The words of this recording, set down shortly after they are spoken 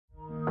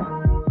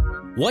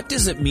What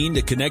does it mean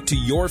to connect to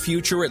your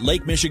future at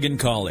Lake Michigan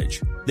College?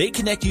 They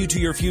connect you to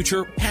your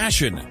future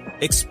passion.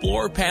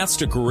 Explore paths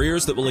to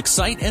careers that will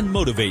excite and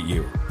motivate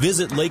you.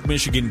 Visit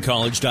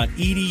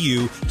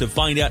lakemichigancollege.edu to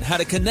find out how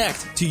to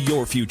connect to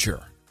your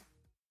future.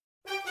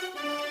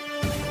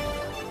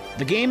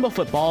 The game of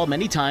football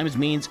many times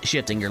means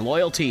shifting your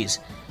loyalties,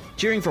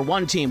 cheering for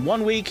one team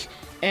one week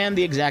and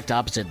the exact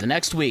opposite the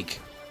next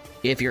week.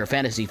 If you're a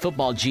fantasy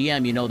football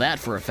GM, you know that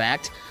for a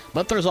fact,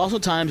 but there's also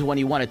times when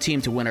you want a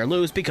team to win or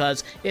lose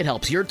because it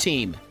helps your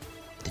team.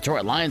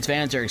 Detroit Lions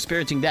fans are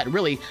experiencing that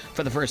really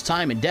for the first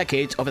time in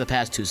decades over the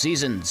past 2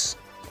 seasons.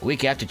 A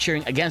week after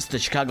cheering against the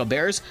Chicago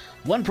Bears,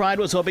 One Pride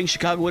was hoping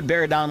Chicago would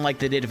bear down like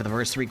they did for the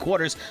first 3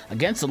 quarters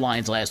against the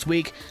Lions last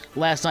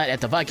night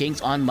at the Vikings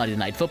on Monday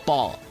Night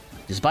Football.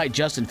 Despite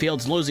Justin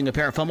Fields losing a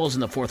pair of fumbles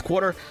in the fourth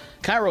quarter,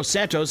 Cairo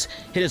Santos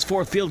hit his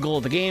 4th field goal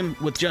of the game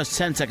with just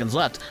 10 seconds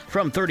left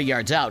from 30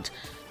 yards out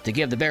to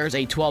give the Bears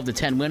a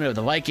 12-10 win over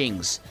the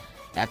Vikings.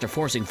 After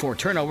forcing 4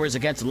 turnovers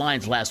against the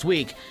Lions last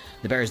week,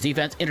 the Bears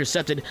defense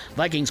intercepted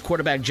Vikings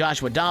quarterback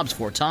Joshua Dobbs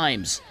 4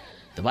 times.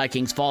 The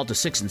Vikings fall to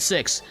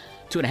 6-6,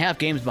 2.5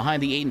 games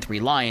behind the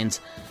 8-3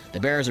 Lions. The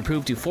Bears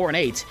improved to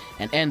 4-8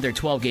 and end their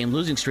 12-game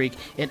losing streak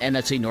in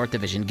NFC North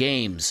Division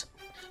games.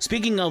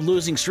 Speaking of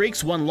losing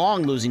streaks, one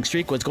long losing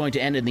streak was going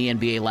to end in the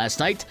NBA last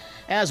night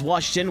as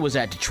Washington was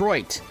at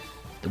Detroit.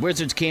 The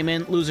Wizards came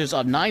in losers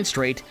of 9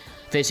 straight,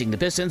 facing the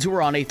Pistons, who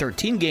were on a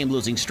 13-game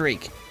losing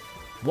streak.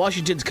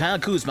 Washington's Kyle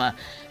Kuzma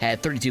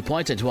had 32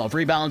 points and 12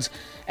 rebounds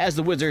as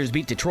the Wizards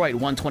beat Detroit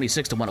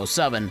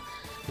 126-107.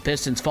 The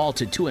Pistons fall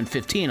to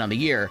 2-15 on the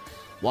year.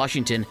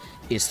 Washington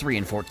is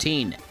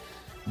 3-14.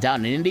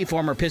 Down in Indy,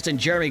 former Piston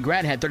Jeremy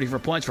Grant had 34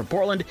 points for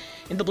Portland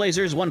in the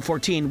Blazers'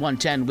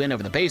 114-110 win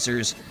over the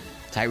Pacers.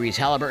 Tyrese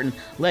Halliburton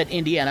led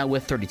Indiana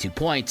with 32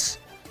 points.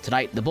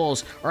 Tonight, the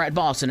Bulls are at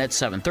Boston at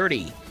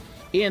 7:30.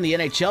 In the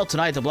NHL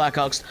tonight, the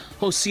Blackhawks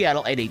host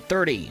Seattle at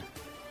 8:30.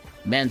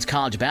 Men's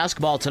college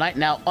basketball tonight,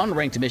 now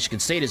unranked Michigan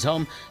State is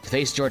home to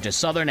face Georgia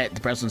Southern at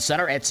the Breslin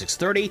Center at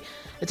 6:30.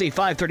 It's a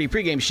 5:30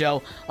 pregame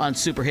show on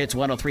Super Hits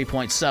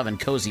 103.7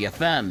 Cozy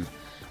FM.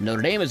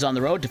 Notre Dame is on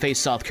the road to face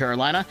South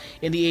Carolina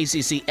in the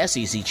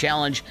ACC-SEC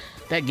Challenge.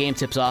 That game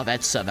tips off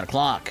at 7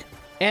 o'clock.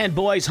 And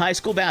boys high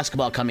school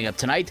basketball coming up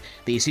tonight.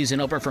 The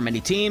season opener for many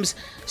teams.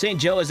 St.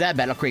 Joe is at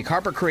Battle Creek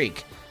Harper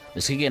Creek.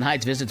 Muskegon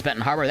Heights visits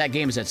Benton Harbor. That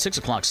game is at 6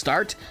 o'clock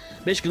start.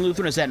 Michigan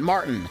Lutheran is at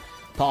Martin.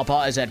 Paw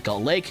Paw is at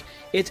Gull Lake.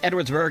 It's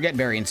Edwardsburg at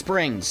Berrien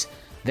Springs.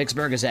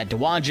 Vicksburg is at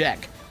Dowagiac.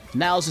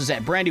 Niles is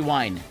at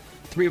Brandywine.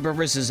 Three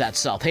Rivers is at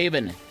South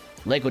Haven.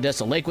 Lake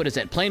Odessa Lakewood is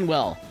at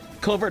Plainwell.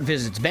 Covert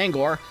visits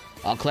Bangor.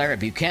 Eau Claire at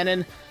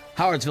Buchanan.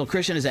 Howardsville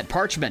Christian is at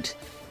Parchment.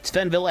 It's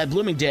Fenville at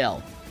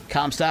Bloomingdale.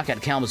 Comstock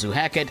at Kalamazoo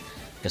Hackett.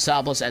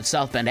 Casablanca at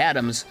South Bend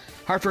Adams.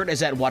 Hartford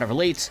is at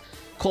Waterville Eats.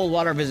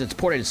 Coldwater visits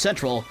Portage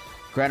Central.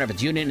 Grand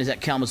Rapids Union is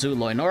at Kalamazoo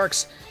Loy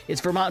Norix. It's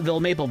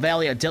Vermontville Maple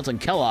Valley at Dilton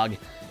Kellogg.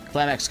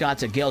 Climax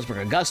Scott's at Galesburg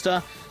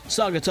Augusta.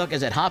 Saugatuck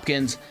is at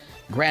Hopkins.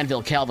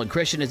 Granville Calvin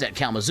Christian is at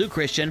Kalamazoo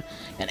Christian.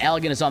 And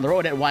Allegan is on the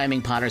road at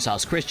Wyoming Potter's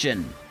House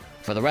Christian.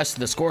 For the rest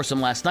of the scores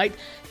from last night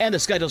and the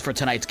schedules for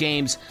tonight's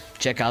games,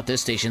 check out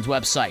this station's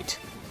website.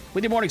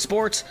 With your morning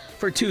sports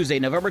for Tuesday,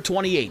 November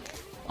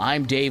 28th,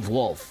 I'm Dave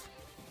Wolf.